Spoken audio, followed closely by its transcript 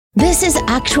This is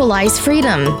Actualize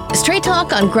Freedom, straight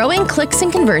talk on growing clicks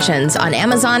and conversions on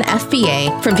Amazon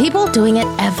FBA from people doing it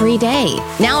every day.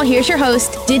 Now here's your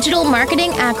host, digital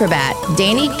marketing acrobat,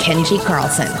 Danny Kenji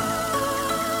Carlson.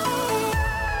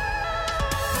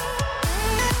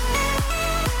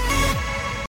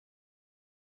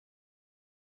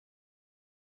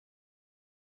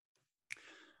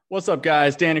 What's up,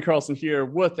 guys? Danny Carlson here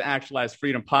with the Actualize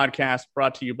Freedom podcast,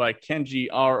 brought to you by Kenji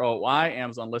ROI,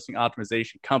 Amazon listing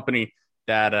optimization company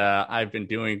that I've been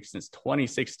doing since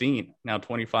 2016, now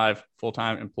 25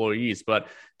 full-time employees. But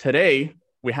today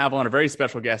we have on a very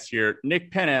special guest here,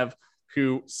 Nick Penev,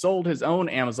 who sold his own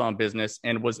Amazon business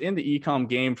and was in the e-com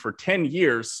game for 10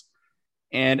 years.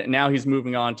 And now he's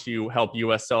moving on to help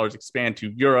U.S. sellers expand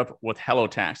to Europe with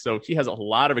HelloTax. So he has a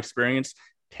lot of experience.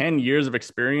 10 years of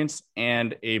experience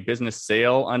and a business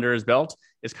sale under his belt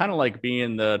is kind of like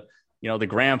being the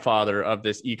grandfather of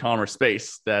this e-commerce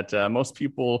space that most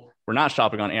people were not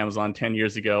shopping on Amazon 10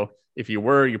 years ago. If you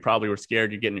were, you probably were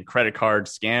scared you're getting your credit card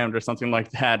scammed or something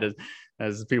like that,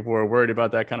 as people were worried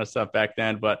about that kind of stuff back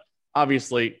then. But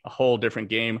obviously a whole different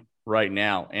game right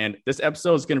now. And this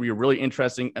episode is going to be really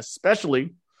interesting,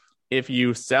 especially if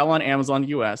you sell on Amazon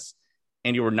US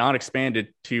and you were not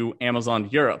expanded to Amazon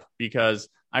Europe, because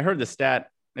I heard the stat,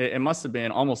 it must have been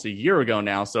almost a year ago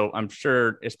now, so I'm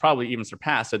sure it's probably even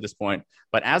surpassed at this point.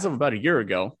 But as of about a year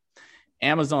ago,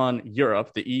 Amazon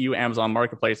Europe, the EU Amazon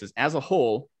marketplaces as a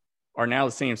whole, are now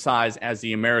the same size as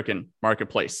the American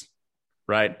marketplace,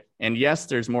 right? And yes,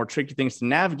 there's more tricky things to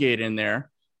navigate in there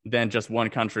than just one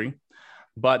country,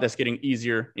 but that's getting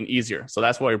easier and easier. So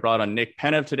that's why we brought on Nick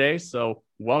Penev today. So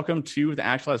welcome to the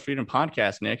Actualize Freedom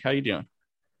podcast, Nick. How you doing?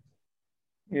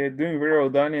 Yeah, doing very well,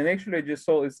 Danny. And actually, I just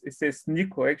saw it says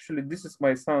Nico. Actually, this is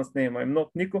my son's name. I'm not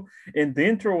Nico. And the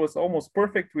intro was almost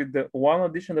perfect with the one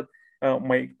addition that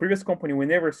my previous company, we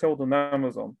never sold on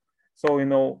Amazon.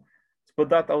 So, but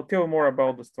that I'll tell you more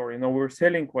about the story. We were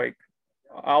selling like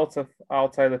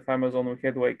outside of Amazon. We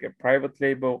had like a private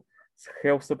label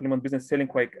health supplement business selling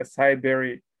like acai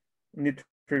berry,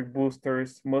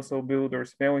 boosters, muscle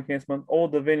builders, male enhancement, all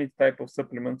the vanity type of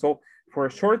supplements. So for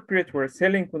a short period, we're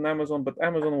selling on Amazon, but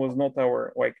Amazon was not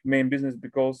our main business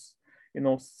because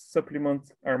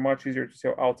supplements are much easier to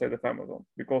sell outside of Amazon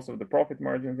because of the profit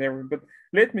margins and everything. But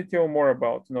let me tell more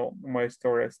about my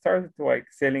story. I started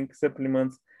selling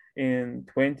supplements in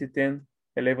 2010,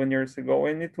 11 years ago,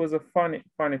 and it was a funny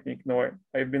thing.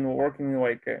 I've been working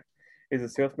as a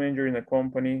sales manager in a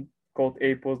company called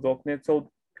apos.net. So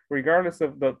regardless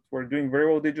of that, we're doing very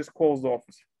well. They just closed the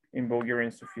office in Bulgaria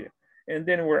and Sofia, and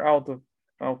then we're out of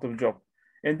job.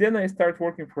 And then I start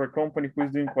working for a company who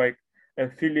is doing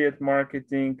affiliate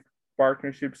marketing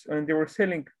partnerships, and they were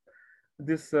selling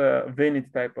this vanity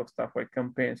type of stuff, like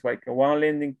campaigns, like a one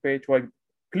landing page, the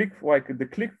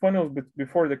click funnels, but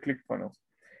before the click funnels.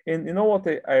 And you know what?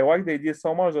 I like the idea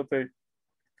so much that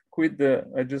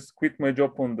I just quit my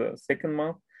job on the second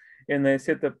month. And I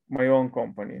set up my own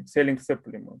company selling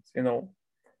supplements.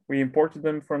 We imported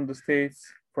them from the States,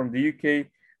 from the UK.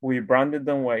 We branded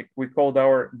them we called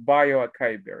our bio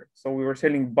acai berry. So we were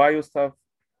selling bio stuff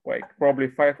probably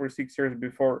 5 or 6 years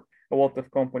before a lot of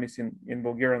companies in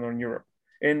Bulgaria and in Europe.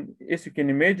 And as you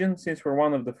can imagine, since we're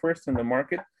one of the first in the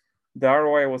market, the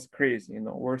ROI was crazy.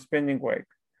 We're spending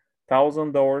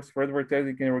 $1,000 for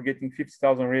advertising and we're getting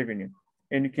 50,000 revenue.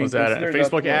 And you can was that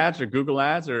Facebook ads or Google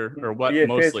ads or what? Yeah,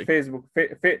 mostly Facebook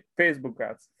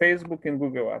ads, Facebook and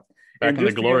Google ads. Back in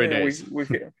the glory days.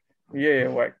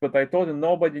 But I told you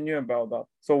nobody knew about that.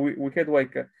 So we had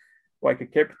a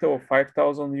capital of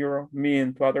 €5,000, me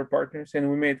and two other partners,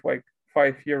 and we made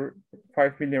 5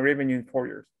 million revenue in 4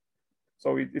 years.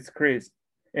 So it's crazy.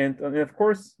 And of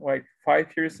course, 5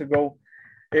 years ago,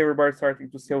 everybody starting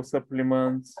to sell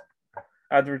supplements.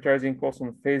 Advertising costs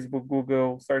on Facebook,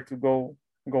 Google start to go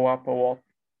up a lot.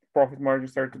 Profit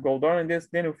margins start to go down. And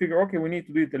then we figure, okay, we need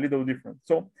to do it a little different.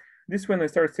 So this is when I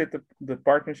started set up the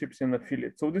partnerships and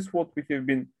affiliates. So this is what we have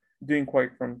been doing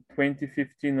from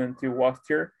 2015 until last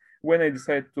year, when I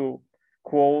decided to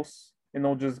close,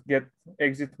 just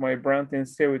exit my brand and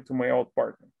sell it to my old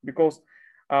partner. Because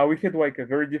we had a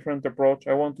very different approach.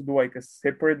 I want to do a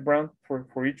separate brand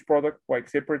for each product,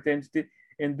 separate entity,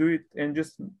 and do it and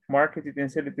just market it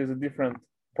and sell it as a different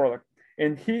product.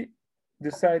 And he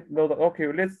decided that, okay,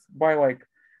 let's buy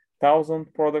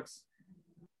 1,000 products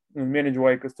and manage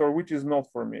a store, which is not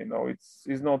for me.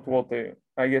 It's not what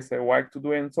I guess I like to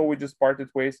do. And so we just parted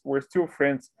ways. We're still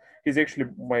friends. He's actually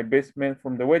my best man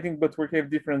from the wedding, but we have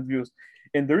different views.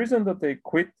 And the reason that I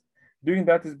quit doing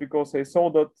that is because I saw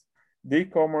that the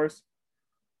e-commerce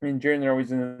in general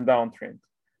is in a downtrend.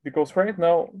 Because right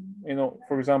now,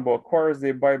 for example, acquirers,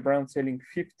 they buy brands selling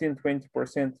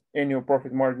 15-20% annual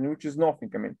profit margin, which is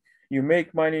nothing. I mean, you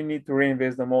make money, you need to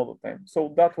reinvest them all the time.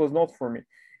 So that was not for me.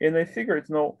 And I figured,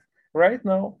 right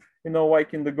now,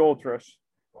 like in the gold rush,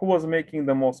 who was making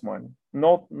the most money?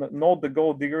 Not the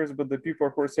gold diggers, but the people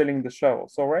who are selling the shovel.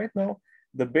 So right now,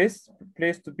 the best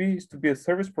place to be is to be a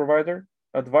service provider,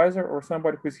 advisor, or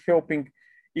somebody who's helping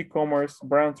e-commerce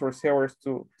brands or sellers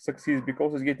to succeed,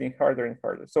 because it's getting harder and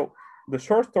harder. So the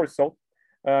short story short,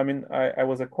 I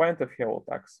was a client of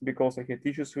HelloTax because I had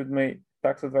issues with my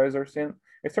tax advisors, and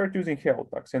I started using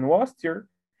HelloTax. And last year,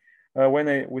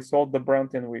 when we sold the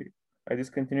brand and I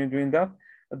discontinued doing that,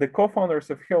 the co-founders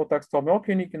of HelloTax told me,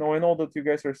 okay, Nick, I know that you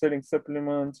guys are selling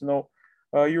supplements,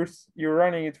 you're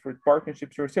running it for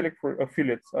partnerships, you're selling for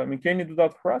affiliates. Can you do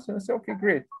that for us? And I said, okay,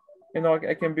 great.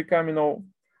 I can become,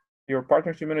 your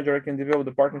partnership manager. I can develop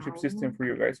the partnership system for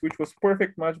you guys, which was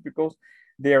perfect match because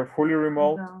they are fully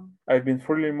remote. I've been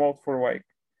fully remote for like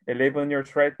 11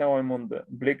 years. Right now, I'm on the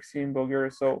Black Sea in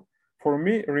Bulgaria. So for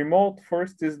me, remote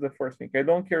first is the first thing. I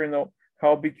don't care,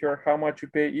 how big you are, how much you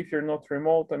pay. If you're not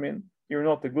remote, you're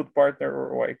not a good partner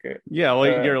or like.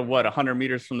 You're what, 100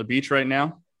 meters from the beach right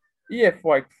now? Yeah,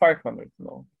 like 500,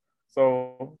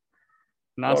 So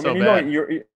not so bad.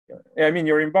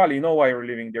 You're in Bali. You know why you're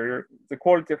living there. The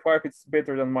quality of life is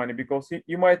better than money, because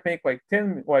you might make like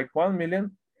 1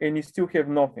 million, and you still have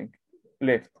nothing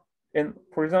left. And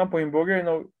for example, in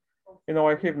Bulgaria,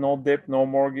 I have no debt, no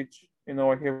mortgage. I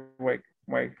have like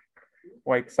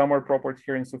my summer property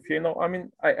here in Sofia.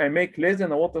 I make less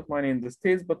than a lot of money in the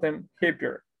States, but I'm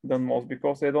happier than most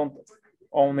because I don't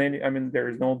own any. There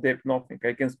is no debt, nothing.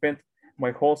 I can spend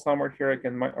my whole summer here. I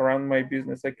can run my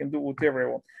business. I can do whatever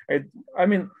I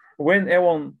want. When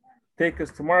Elon take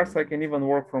us to Mars, I can even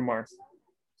work from Mars.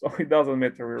 So it doesn't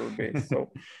matter where we're based.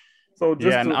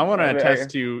 And I want to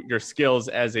attest to your skills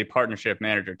as a partnership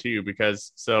manager too,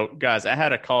 because guys, I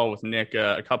had a call with Nick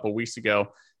a couple of weeks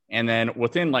ago, and then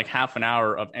within like half an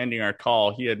hour of ending our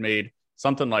call, he had made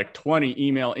something like 20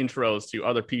 email intros to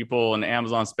other people in the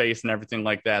Amazon space and everything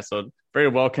like that. So very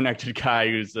well-connected guy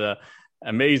who's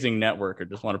amazing networker.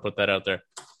 Just want to put that out there.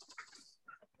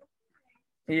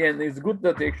 Yeah, and it's good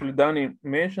that actually Danny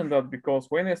mentioned that, because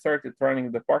when I started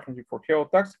running the partnership for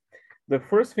HelloTax, the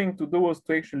first thing to do was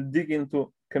to actually dig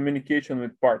into communication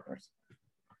with partners.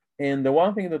 And the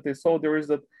one thing that I saw there is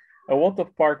that a lot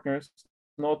of partners,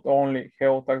 not only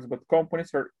HelloTax, but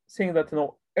companies, are saying that,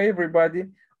 everybody,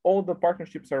 all the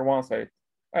partnerships are one-sided.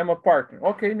 I'm a partner.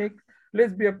 Okay, Nick,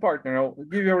 let's be a partner. I'll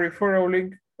give you a referral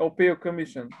link. I'll pay you a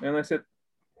commission. And I said,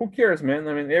 who cares, man?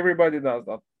 Everybody does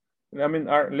that.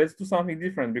 Let's do something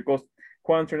different, because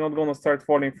clients are not going to start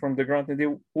falling from the ground and they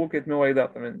look at me like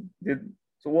that.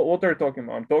 So what are you talking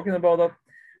about? I'm talking about that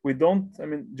we don't,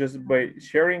 just by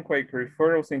sharing like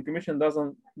referrals and commission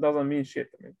doesn't mean shit.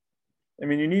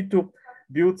 You need to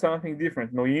build something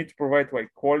different. You need to provide like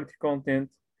quality content.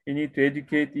 You need to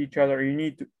educate each other. You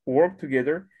need to work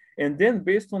together. And then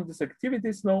based on these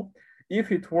activities,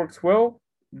 if it works well,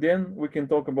 then we can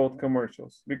talk about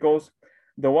commercials. Because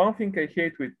the one thing I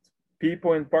hate with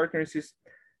people and partners is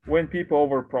when people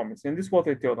overpromise. And this is what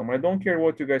I tell them. I don't care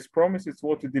what you guys promise, it's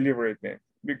what you deliver at the end.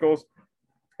 Because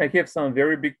I have some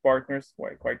very big partners,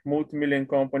 like multi-million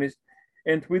companies,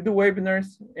 and we do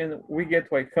webinars and we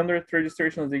get like 100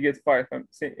 registrations, they get 5.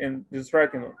 And just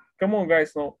right, come on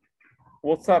guys,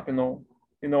 what's up,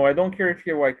 I don't care if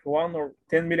you're like 1 or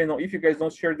 10 million, if you guys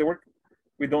don't share the work,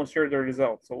 we don't share the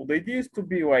results. So the idea is to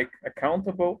be like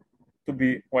accountable, to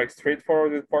be like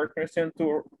straightforward with partners, and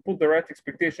to put the right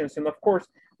expectations, and of course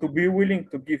to be willing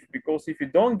to give, because if you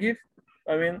don't give,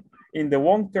 in the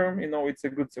long term, it's a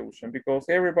good solution, because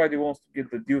everybody wants to get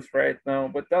the deals right now,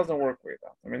 but it doesn't work like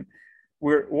that.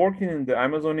 We're working in the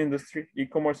Amazon industry,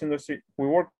 e-commerce industry. We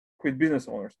work with business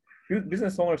owners.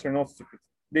 Business owners are not stupid.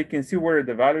 They can see where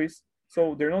the value is,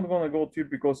 so they're not going to go to you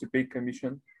because you pay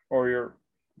commission, or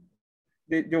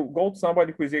they'll go to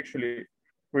somebody who is actually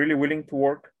really willing to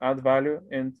work, add value,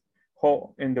 and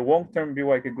in the long term be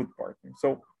like a good partner.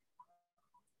 So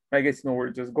I guess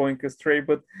we're just going astray,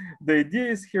 but the idea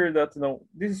is here that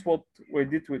this is what we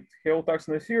did with HelloTax,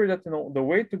 and I figure that the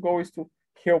way to go is to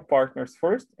help partners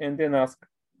first and then ask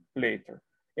later.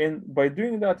 And by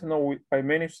doing that, I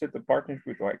managed to set a partnership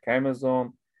with like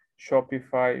Amazon,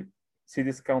 Shopify,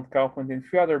 Cdiscount, Kaufland, and a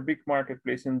few other big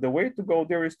marketplaces. And the way to go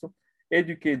there is to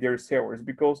educate their sellers,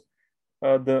 because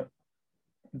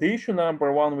the issue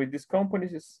number one with these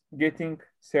companies is getting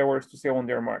sellers to sell on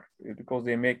their market, because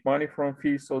they make money from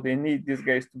fees. So they need these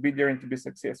guys to be there and to be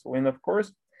successful. And of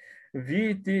course,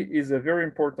 VAT is a very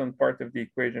important part of the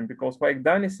equation, because like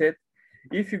Danny said,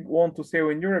 if you want to sell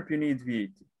in Europe, you need VAT.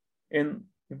 And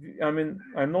I mean,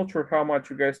 I'm not sure how much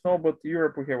you guys know, but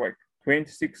Europe, we have like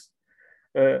 26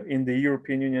 in the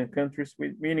European Union countries,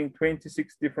 meaning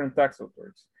 26 different tax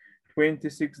authorities,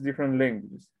 26 different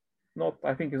languages. Not,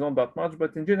 I think it's not that much,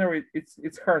 but in general,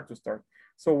 it's hard to start.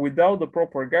 So without the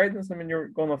proper guidance, I mean, you're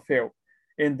gonna fail.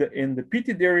 And the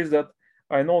pity there is that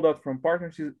I know that from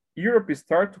partnerships, Europe is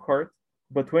start to hard,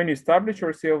 but when you establish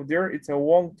yourself there, it's a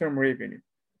long-term revenue,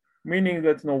 meaning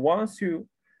that once you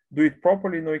do it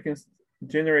properly, you can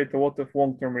generate a lot of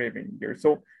long-term revenue there.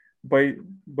 So by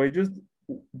just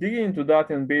digging into that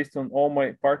and based on all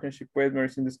my partnership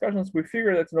webinars and discussions, we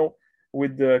figured that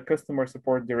with the customer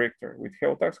support director with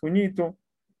HealthTax, we need to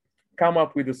come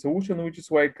up with a solution which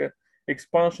is like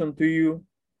expansion to you,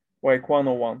 like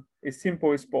 101, as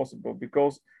simple as possible.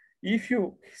 Because if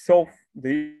you solve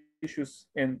the issues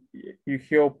and you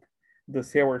help the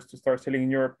sellers to start selling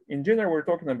in Europe, in general, we're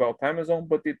talking about Amazon,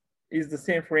 but it is the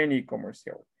same for any e-commerce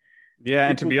seller. Yeah,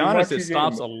 and to be honest, it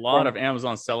stops a lot of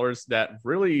Amazon sellers that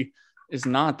really is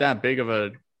not that big of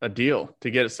a deal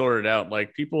to get it sorted out.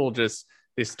 Like people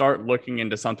they start looking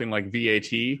into something like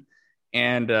VAT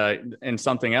and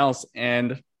something else,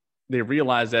 and they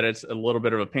realize that it's a little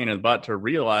bit of a pain in the butt to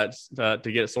realize to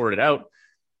get it sorted out,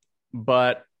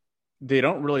 but they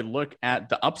don't really look at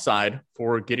the upside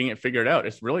for getting it figured out.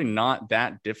 It's really not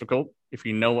that difficult if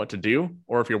you know what to do,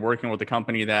 or if you're working with a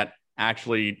company that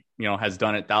actually, has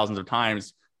done it thousands of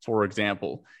times, for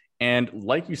example. And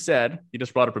like you said, you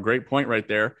just brought up a great point right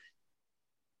there.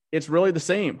 It's really the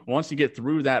same. Once you get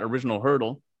through that original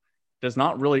hurdle, there's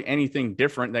not really anything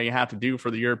different that you have to do for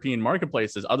the European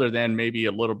marketplaces other than maybe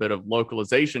a little bit of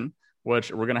localization,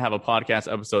 which we're going to have a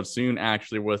podcast episode soon,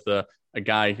 actually, with a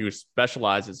guy who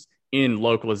specializes in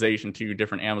localization to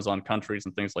different Amazon countries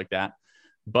and things like that.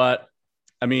 But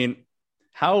I mean,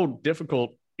 how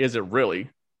difficult is it really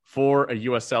for a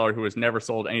US seller who has never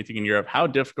sold anything in Europe? How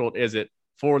difficult is it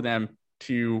for them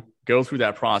to go through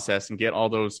that process and get all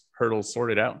those hurdles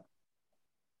sorted out?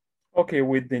 Okay,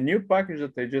 with the new package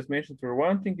that I just mentioned, for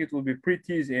one thing, it will be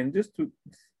pretty easy. And just to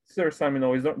share some,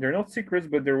 they're not secrets,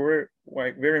 but there were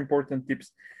like very important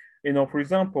tips. For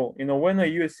example, when a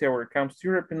US seller comes to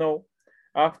Europe,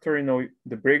 after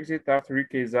the Brexit, after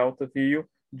UK is out of EU,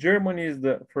 Germany is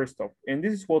the first stop. And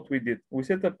this is what we did. We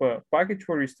set up a package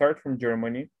where we start from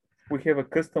Germany. We have a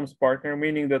customs partner,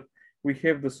 meaning that we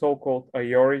have the so-called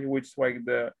IORI, which is like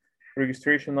the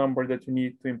registration number that you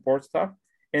need to import stuff.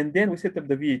 And then we set up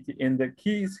the VAT. And the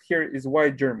keys here is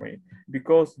why Germany,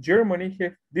 because Germany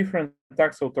have different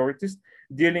tax authorities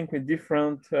dealing with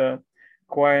different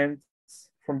clients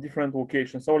from different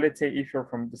locations. So let's say if you're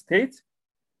from the States,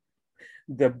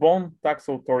 the Bonn tax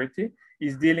authority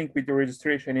is dealing with the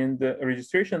registration, and the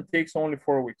registration takes only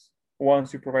 4 weeks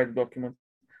once you provide the document.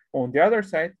 On the other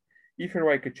side, if you're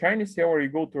like a Chinese seller, you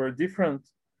go to a different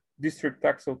district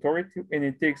tax authority and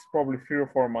it takes probably 3 or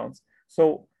 4 months.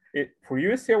 So for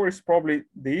US sellers, probably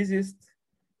the easiest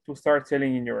to start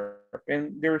selling in Europe.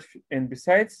 And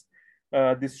besides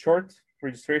this short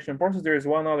registration process, there is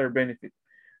one other benefit.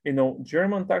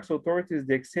 German tax authorities,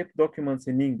 they accept documents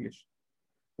in English,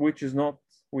 which is not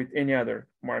with any other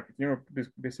market,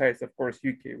 besides, of course,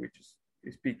 UK, which is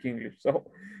they speak English.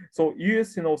 So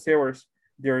US, sellers,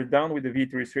 they're done with the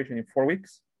VAT registration in 4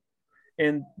 weeks,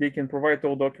 and they can provide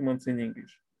all documents in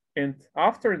English. And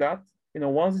after that,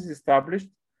 once it's established,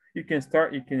 you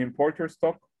can import your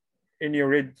stock, and you're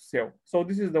ready to sell. So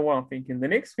this is the one thing. And the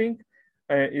next thing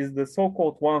is the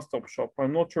so-called one-stop shop.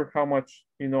 I'm not sure how much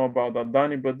you know about that,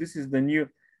 Danny, but this is the new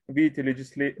VAT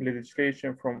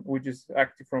legislation which is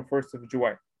active from 1st of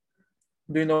July.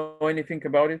 Do you know anything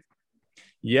about it?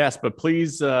 Yes, but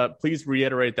please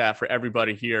reiterate that for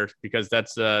everybody here, because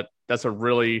that's a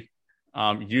really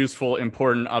useful,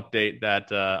 important update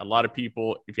that a lot of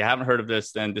people, if you haven't heard of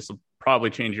this, then this will probably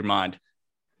change your mind.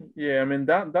 Yeah, I mean,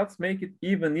 that's make it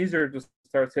even easier to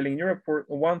start selling in Europe for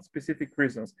one specific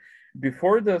reasons.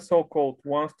 Before the so-called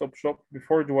one-stop shop,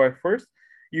 before July 1st,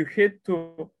 you had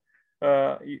to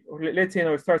let's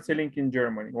say start selling in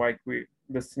Germany, like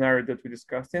the scenario that we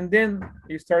discussed, and then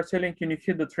you start selling and you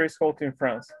hit the threshold in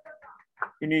France,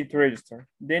 you need to register.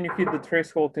 Then you hit the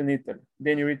threshold in Italy,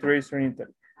 then you need to register in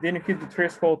Italy. Then you hit the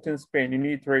threshold in Spain, you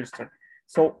need to register.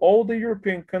 So all the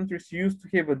European countries used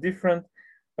to have a different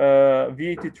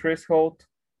VAT threshold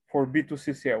for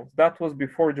B2C sales. That was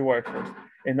before July 1st.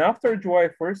 And after July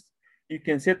 1st, you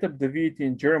can set up the VAT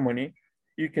in Germany.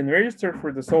 You can register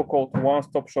for the so-called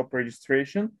one-stop shop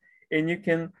registration, and you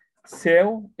can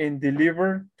sell and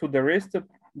deliver to the rest of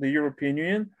the European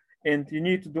Union. And you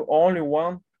need to do only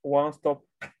one-stop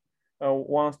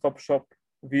shop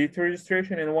VAT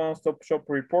registration and one-stop shop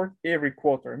report every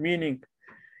quarter, meaning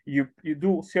you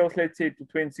do sales, let's say, to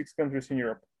 26 countries in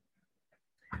Europe.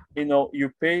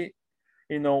 You pay,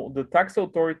 the tax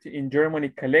authority in Germany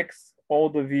collects all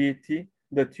the VAT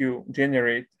that you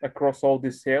generate across all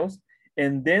these sales,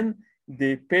 and then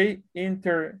they pay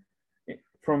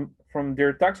from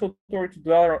their tax authority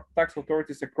to other tax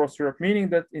authorities across Europe, meaning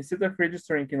that instead of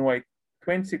registering in like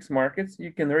 26 markets,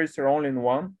 you can register only in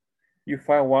one. You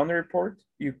file one report,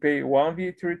 you pay one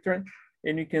VAT return,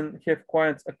 and you can have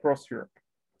clients across Europe.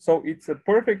 So it's a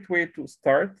perfect way to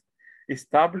start,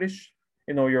 establish,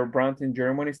 your brand in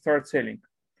Germany, start selling.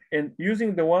 And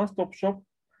using the one-stop shop,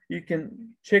 you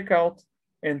can check out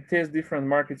and test different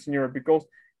markets in Europe, because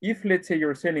if, let's say,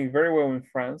 you're selling very well in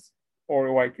France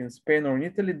or like in Spain or in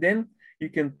Italy, then you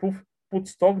can put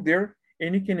stock there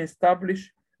and you can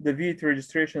establish the VAT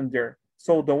registration there.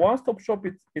 So the one-stop shop,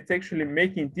 it's actually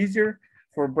making it easier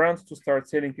for brands to start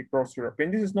selling across Europe.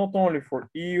 And this is not only for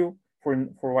EU,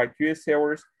 for like US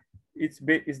sellers, it's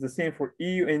the same for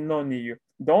EU and non-EU.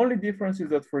 The only difference is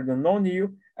that for the non-EU,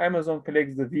 Amazon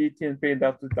collects the VAT and pays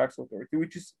that to the tax authority,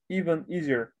 which is even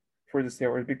easier for the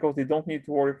sellers because they don't need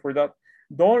to worry for that.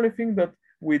 The only thing that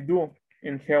we do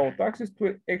in Hello Tax is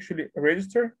to actually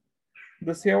register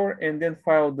the seller and then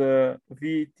file the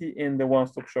VAT in the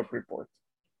one-stop shop report.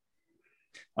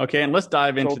 Okay, and let's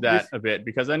dive into that a bit,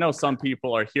 because I know some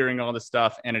people are hearing all this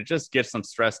stuff and it just gets them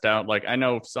stressed out. Like I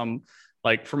know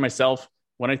like for myself,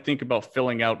 when I think about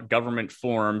filling out government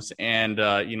forms and,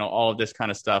 all of this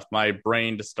kind of stuff, my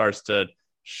brain just starts to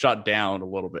shut down a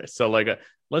little bit. So like,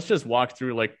 let's just walk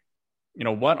through like,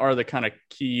 what are the kind of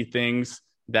key things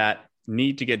that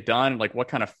need to get done? Like what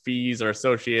kind of fees are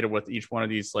associated with each one of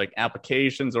these like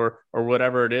applications or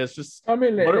whatever it is? Just what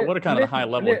are kind of the high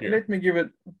level here? Let me give it.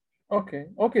 Okay.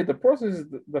 The process is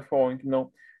the following.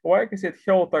 Like I said,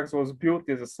 Hello Tax was built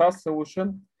as a SaaS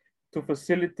solution to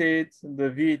facilitate the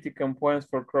VAT compliance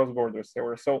for cross-border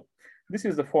sellers. So this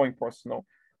is the following process.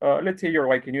 Let's say you're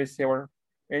like a new seller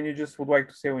and you just would like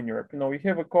to sell in Europe. You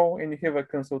have a call and you have a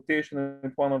consultation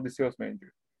with one of the sales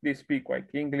managers. They speak like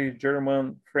English,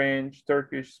 German, French,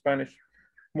 Turkish, Spanish,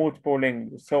 multiple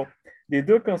languages. So they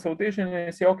do a consultation and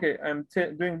they say, okay, I'm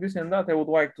doing this and that, I would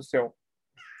like to sell.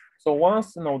 So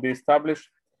once they establish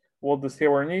what the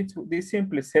seller needs, they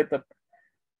simply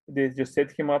they just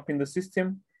set him up in the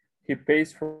system. He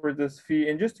pays for this fee.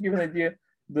 And just to give an idea,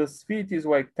 this fee is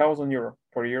like €1,000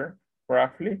 per year,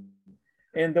 roughly.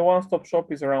 And the one-stop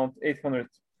shop is around 800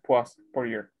 plus per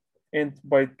year. And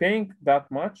by paying that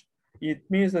much, it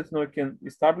means that you can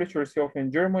establish yourself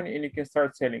in Germany and you can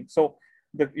start selling. So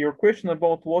your question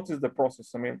about what is the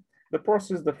process? The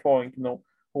process is the following.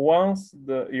 Once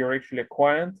you're actually a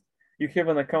client, you have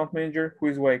an account manager who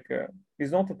is like,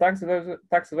 he's not a tax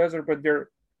advisor, but they're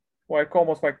like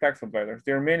almost like tax advisors.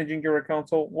 They're managing your account.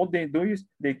 So what they do is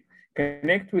they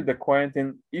connect with the client.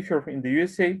 And if you're in the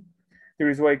USA, there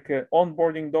is like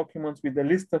onboarding documents with a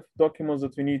list of documents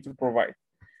that you need to provide.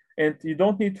 And you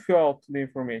don't need to fill out the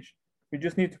information. You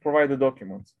just need to provide the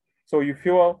documents. So you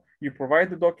provide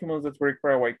the documents that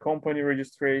require like company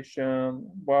registration,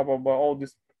 blah, blah, blah, all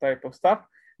this type of stuff.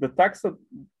 The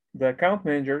account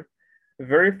manager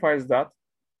verifies that.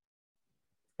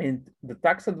 And the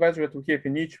tax advisor that we have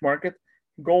in each market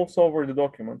goes over the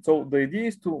document. So the idea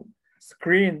is to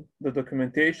screen the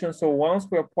documentation. So once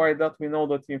we apply that, we know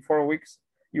that in 4 weeks,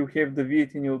 you have the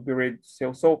VAT and you'll be ready to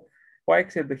sell. So like I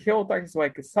said, the Hello Tax is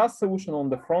like a SaaS solution on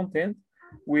the front end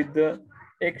with the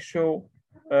actual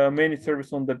managed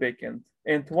service on the back end.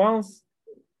 And once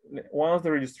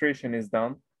the registration is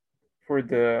done for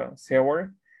the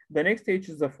seller, the next stage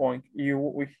is the following.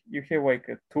 You have like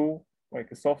a tool, like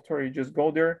a software. You just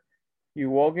go there,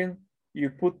 you log in,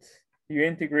 you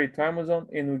integrate to Amazon,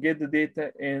 and you get the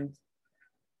data, and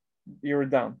you're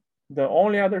done. The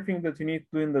only other thing that you need to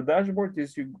do in the dashboard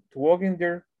is to log in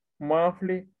there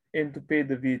monthly and to pay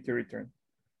the VAT return.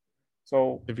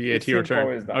 So the VAT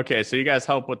return. Okay, so you guys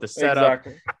help with the setup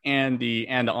and the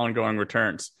ongoing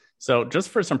returns. So just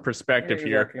for some perspective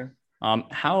here,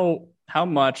 how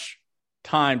much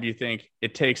time do you think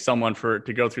it takes someone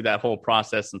to go through that whole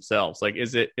process themselves? Like,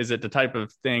 is it the type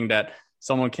of thing that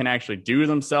someone can actually do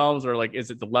themselves, or like, is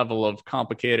it the level of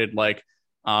complicated, like,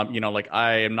 like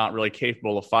I am not really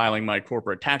capable of filing my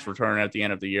corporate tax return at the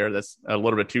end of the year. That's a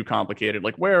little bit too complicated.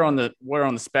 Like where on the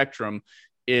spectrum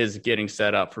is getting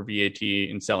set up for VAT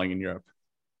and selling in Europe?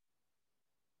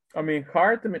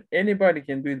 Anybody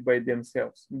can do it by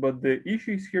themselves, but the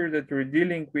issue is here that we're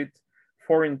dealing with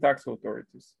foreign tax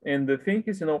authorities. And the thing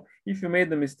is, if you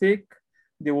made a mistake,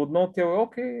 they would not tell,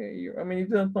 okay, you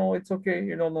didn't know, it's okay,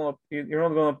 you're not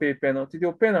gonna pay penalty.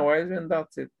 They'll penalize you, and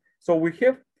that's it. So we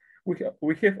have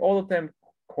all the time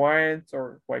clients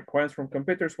or like clients from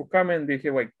competitors who come in, they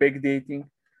have like backdating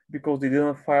because they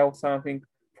didn't file something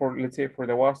for, let's say, for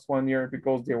the last 1 year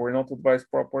because they were not advised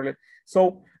properly.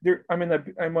 So there,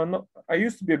 I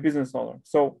used to be a business owner.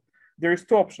 So there's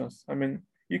two options.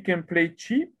 You can play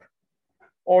cheap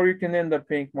or you can end up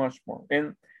paying much more.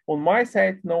 And on my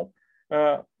side, no,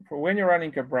 for when you're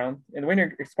running a brand and when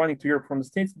you're expanding to Europe from the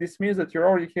States, this means that you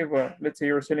already have let's say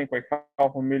you're selling like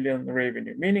 500,000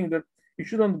 revenue, meaning that you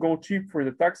shouldn't go cheap for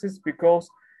the taxes because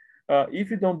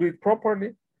if you don't do it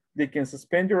properly, they can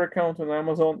suspend your account on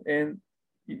Amazon and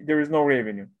there is no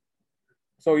revenue.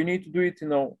 So you need to do it,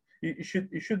 you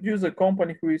should use a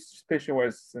company who is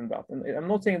specialized in that. And I'm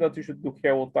not saying that you should do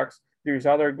HelloTax. There is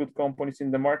other good companies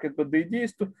in the market, but the idea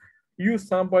is to use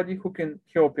somebody who can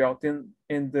help you out.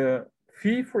 And the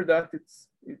fee for that, it's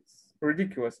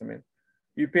ridiculous.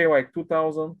 You pay like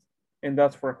 2,000 and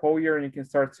that's for a whole year and you can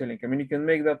start selling. You can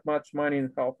make that much money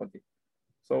in half a day.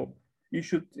 So you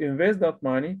should invest that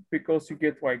money because you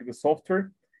get like the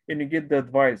software and you get the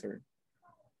advisory.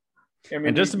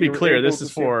 And just to be clear, this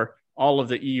is for all of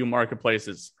the EU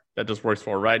marketplaces that this works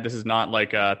for, right? This is not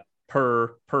like a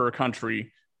per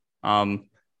country kind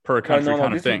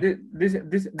of thing.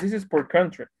 This is per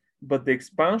country, but the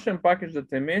expansion package that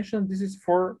I mentioned, this is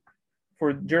for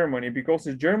Germany because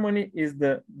Germany is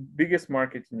the biggest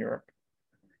market in Europe.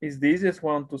 It's the easiest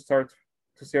one to start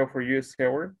to sell for US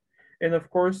seller, and of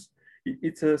course,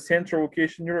 it's a central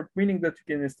location in Europe, meaning that you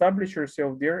can establish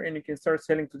yourself there and you can start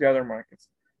selling to the other markets.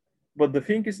 But the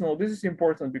thing is, this is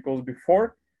important because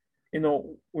before,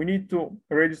 we need to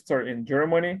register in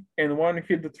Germany, and when you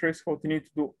hit the threshold, you need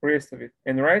to do the rest of it.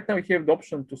 And right now, you have the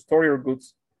option to store your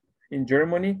goods in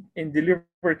Germany and deliver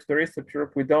it to the rest of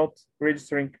Europe without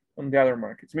registering on the other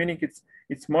markets, meaning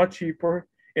it's much cheaper,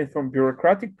 and from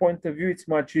bureaucratic point of view, it's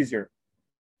much easier.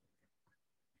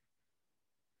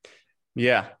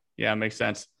 Yeah, makes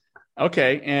sense.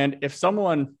 Okay, and if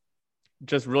someone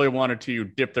just really wanted to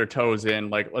dip their toes in,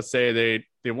 like let's say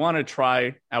they want to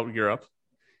try out Europe,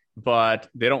 but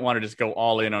they don't want to just go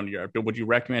all in on Europe, would you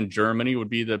recommend Germany would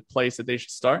be the place that they should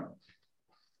start?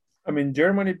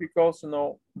 Germany, because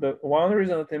the one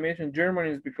reason that I mentioned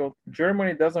Germany is because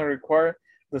Germany doesn't require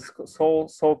the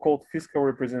so-called fiscal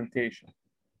representation,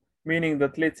 meaning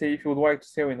that let's say if you would like to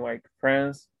sell in like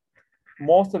France,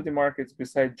 most of the markets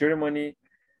besides Germany,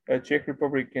 Czech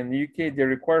Republic and UK, they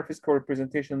require fiscal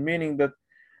representation, meaning that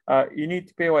you need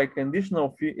to pay like an additional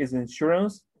fee as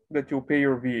insurance that you'll pay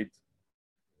your VAT.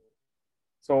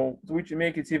 So which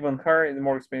makes it even higher and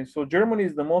more expensive. So Germany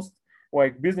is the most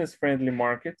like business friendly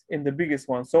market and the biggest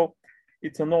one. So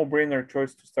it's a no-brainer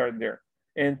choice to start there.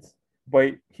 And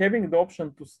by having the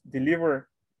option to deliver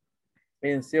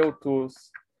and sell to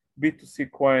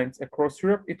B2C clients across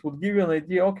Europe, it would give you an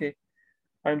idea, okay,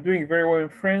 I'm doing very well in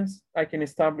France. I can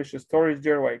establish a storage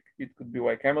there, like it could be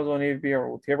like Amazon FBA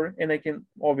or whatever, and I can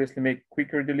obviously make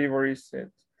quicker deliveries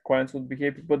and clients would be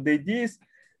happy. But the idea is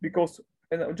because,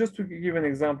 and just to give an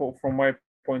example from my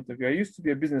point of view, I used to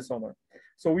be a business owner.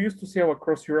 So we used to sell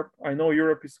across Europe. I know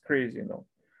Europe is crazy,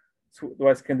 So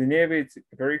like Scandinavia, it's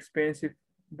very expensive,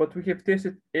 but we have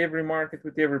tested every market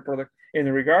with every product.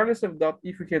 And regardless of that,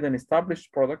 if we had an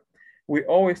established product, we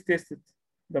always tested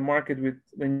the market with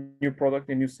the new product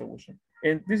and new solution.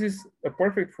 And this is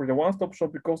perfect for the one-stop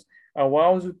shop because it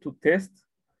allows you to test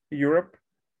Europe,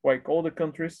 like all the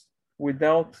countries,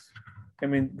 without,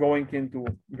 going into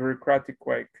bureaucratic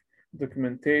like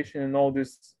documentation and all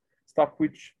this stuff,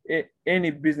 which any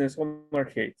business owner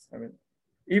hates.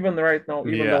 Even right now,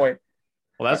 though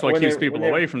that's what keeps people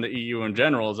away from the EU in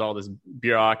general is all this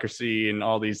bureaucracy and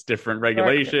all these different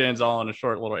regulations all in a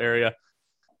short little area.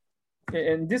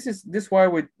 And this is why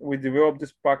we developed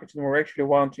this package, and we're actually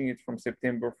launching it from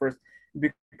September 1st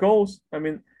because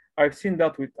I've seen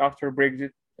that with after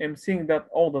Brexit. I'm seeing that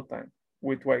all the time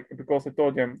with because I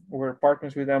told them we're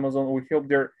partners with Amazon. We help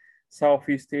their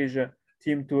Southeast Asia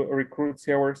team to recruit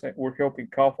sellers. We're helping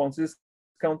Kaufland's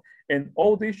discount, and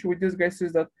all the issue with these guys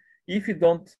is that if you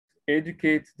don't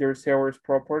educate their sellers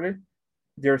properly,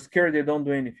 they're scared they don't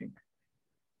do anything,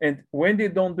 and when they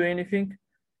don't do anything,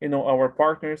 our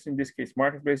partners, in this case,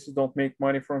 marketplaces, don't make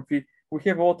money from fee. We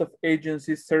have a lot of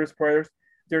agencies, service providers.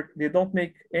 They don't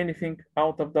make anything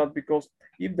out of that because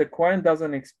if the client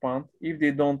doesn't expand, if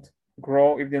they don't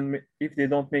grow, if they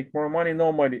don't make more money,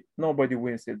 nobody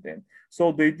wins it then.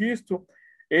 So the idea is to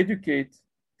educate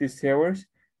the sellers,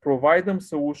 provide them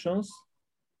solutions,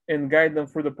 and guide them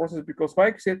through the process. Because,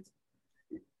 like I said,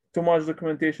 too much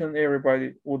documentation,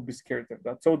 everybody would be scared of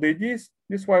that. So the idea is,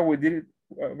 this is why we did it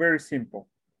very simple.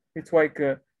 It's like,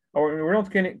 we're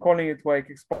not calling it like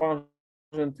expansion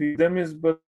to dummies,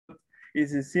 but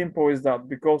it's as simple as that,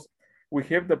 because we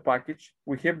have the package,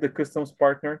 we have the customs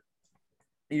partner,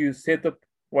 you set up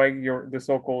like the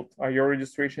so-called your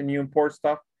registration, you import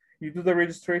stuff, you do the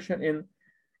registration, and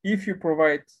if you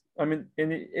provide, I mean,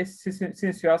 and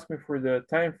since you asked me for the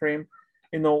time frame,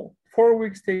 4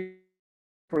 weeks take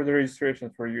for the registration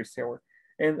for your seller.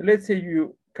 And let's say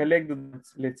you collect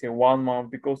let's say 1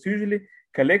 month, because usually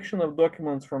collection of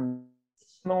documents from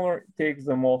owner takes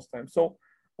the most time. So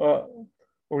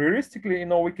realistically,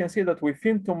 we can say that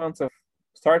within 2 months of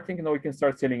starting, we can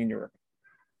start selling in Europe.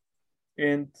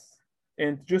 And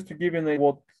just to give you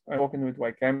what I'm talking with,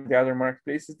 like the other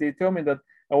marketplaces, they tell me that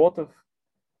a lot of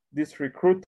these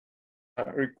recruiters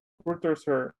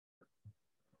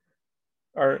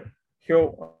are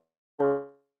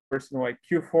person like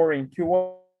Q4 and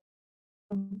Q1,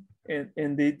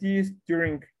 and the idea is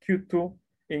during Q2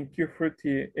 and Q3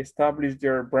 to establish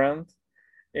their brand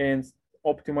and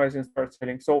optimize and start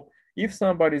selling. So if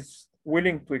somebody's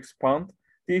willing to expand,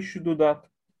 they should do that.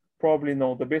 Probably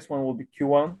the best one will be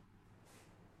Q1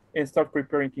 and start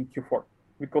preparing in Q4,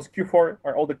 because Q4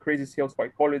 are all the crazy sales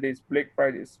like holidays, Black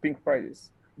Fridays, Pink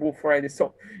Fridays, Blue Fridays.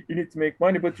 So you need to make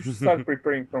money, but you should start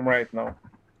preparing from right now,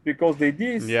 because the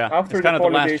idea is after it's kind the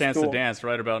of the last chance to dance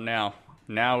right about now.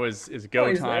 Now is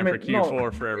go time for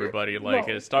Q4 for everybody.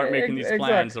 Start making these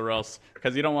plans, or else,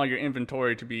 because you don't want your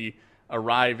inventory to be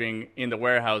arriving in the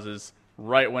warehouses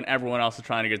right when everyone else is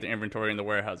trying to get the inventory in the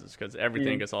warehouses, because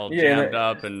everything gets all jammed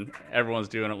up and everyone's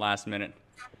doing it last minute.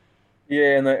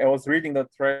 Yeah, and I was reading that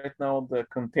right now the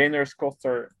containers costs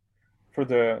are for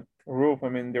the roof. I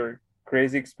mean, they're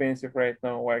crazy expensive right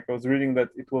now. Like I was reading that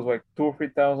it was like 2,000 or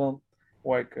 3,000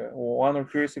 like 1 or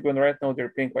 2 years ago, and right now they're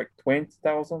paying like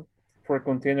 20,000 for a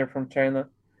container from China,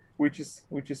 which is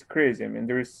crazy. I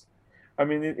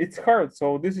mean, it's hard.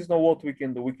 So this is not what we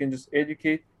can do. We can just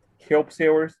educate, help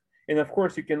sellers, and of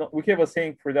course we have a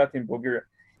saying for that in Bulgaria.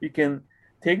 You can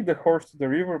take the horse to the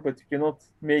river, but you cannot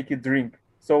make it drink.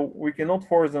 So we cannot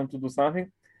force them to do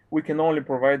something. We can only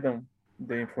provide them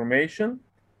the information,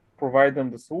 provide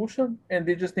them the solution, and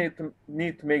they just need to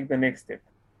make the next step.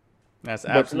 That's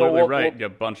absolutely right. You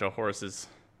bunch of horses,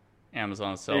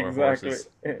 Amazon seller horses.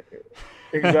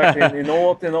 Exactly. And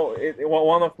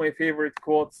one of my favorite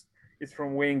quotes is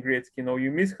from Wayne Gretzky.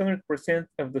 You miss 100%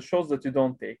 of the shots that you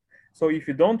don't take. So if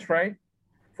you don't try,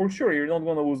 for sure you're not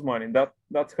going to lose money.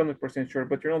 That's 100% sure.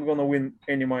 But you're not going to win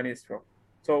any money as well.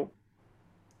 So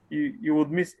you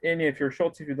would miss any of your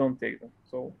shots if you don't take them.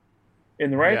 So,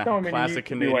 and right now, I mean, classic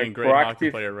Canadian great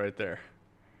hockey player right there.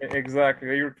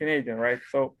 Exactly, you're Canadian, right?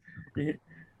 So,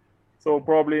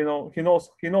 probably he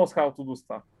knows how to do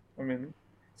stuff. I mean,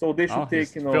 so they should take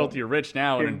he's filthy rich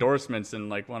now and endorsements and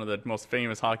like one of the most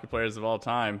famous hockey players of all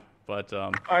time. But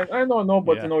I know,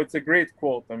 but it's a great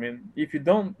quote. I mean, if you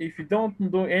don't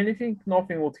do anything,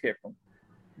 nothing would happen.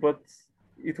 But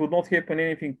it would not happen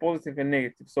anything positive and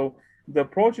negative. So the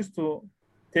approach is to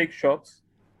take shots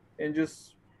and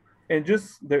just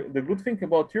the good thing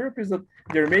about Europe is that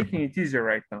they're making it easier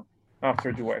right now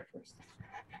after July 1st.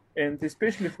 And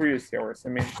especially for you sellers. I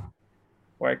mean,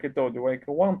 like I told you, like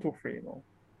 1, 2, 3,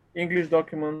 English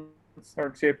documents are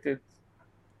accepted.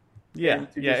 Yeah,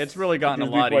 it's really gotten a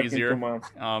lot easier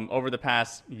over the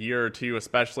past year or two,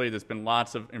 especially. There's been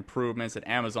lots of improvements that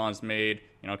Amazon's made.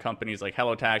 Companies like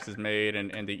HelloTax has made,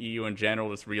 and the EU in general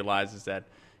just realizes that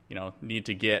need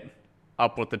to get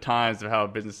up with the times of how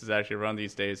businesses actually run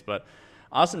these days. But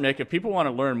awesome, Nick. If people want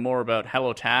to learn more about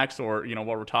HelloTax or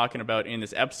what we're talking about in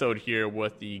this episode here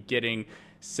with the getting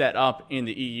set up in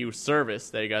the EU service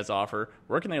that you guys offer,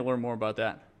 where can they learn more about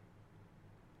that?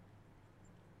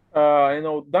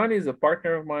 Danny is a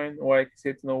partner of mine. Like I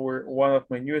said, we're one of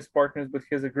my newest partners, but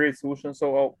he has a great solution.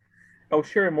 So I'll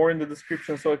share more in the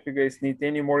description. So if you guys need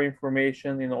any more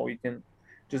information, you can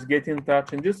just get in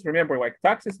touch. And just remember, like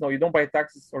taxes, you don't buy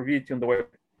taxes or VAT on the web.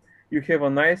 You have a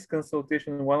nice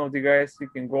consultation with one of the guys. You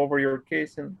can go over your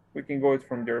case and we can go it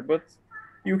from there. But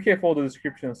you have all the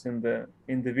descriptions in the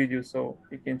video, so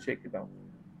you can check it out.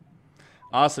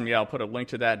 Awesome. Yeah, I'll put a link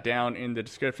to that down in the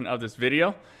description of this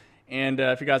video. And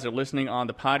if you guys are listening on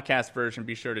the podcast version,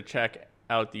 be sure to check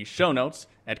out the show notes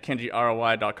at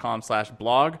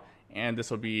kenjiroi.com/blog. And this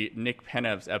will be Nick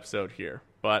Penev's episode here.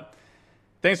 But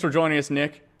thanks for joining us,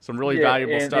 Nick. Some really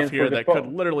valuable stuff here that could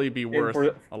literally be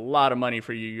worth a lot of money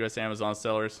for you U.S. Amazon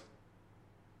sellers.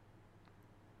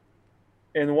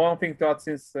 And one thing to add,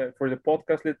 since for the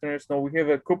podcast listeners, we have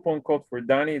a coupon code for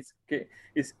Danny.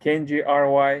 It's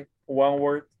KenjiROI, one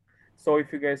word. So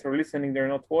if you guys are listening, they're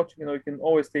not watching, you can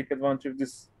always take advantage of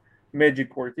this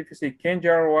magic word. If you say Kenji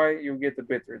ROI, you'll get a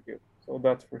better deal. So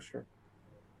that's for sure.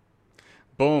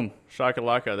 Boom.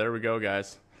 Shakalaka. There we go,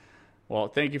 guys. Well,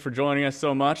 thank you for joining us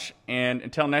so much. And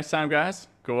until next time, guys,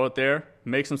 go out there,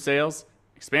 make some sales,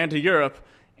 expand to Europe,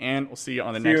 and we'll see you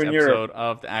on the next episode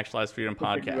of the Actualized Freedom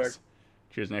Podcast.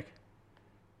 Cheers, Nick.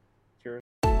 Cheers.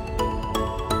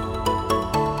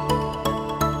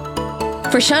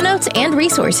 For show notes and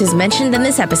resources mentioned in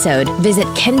this episode, visit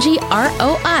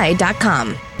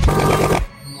kenjiroi.com.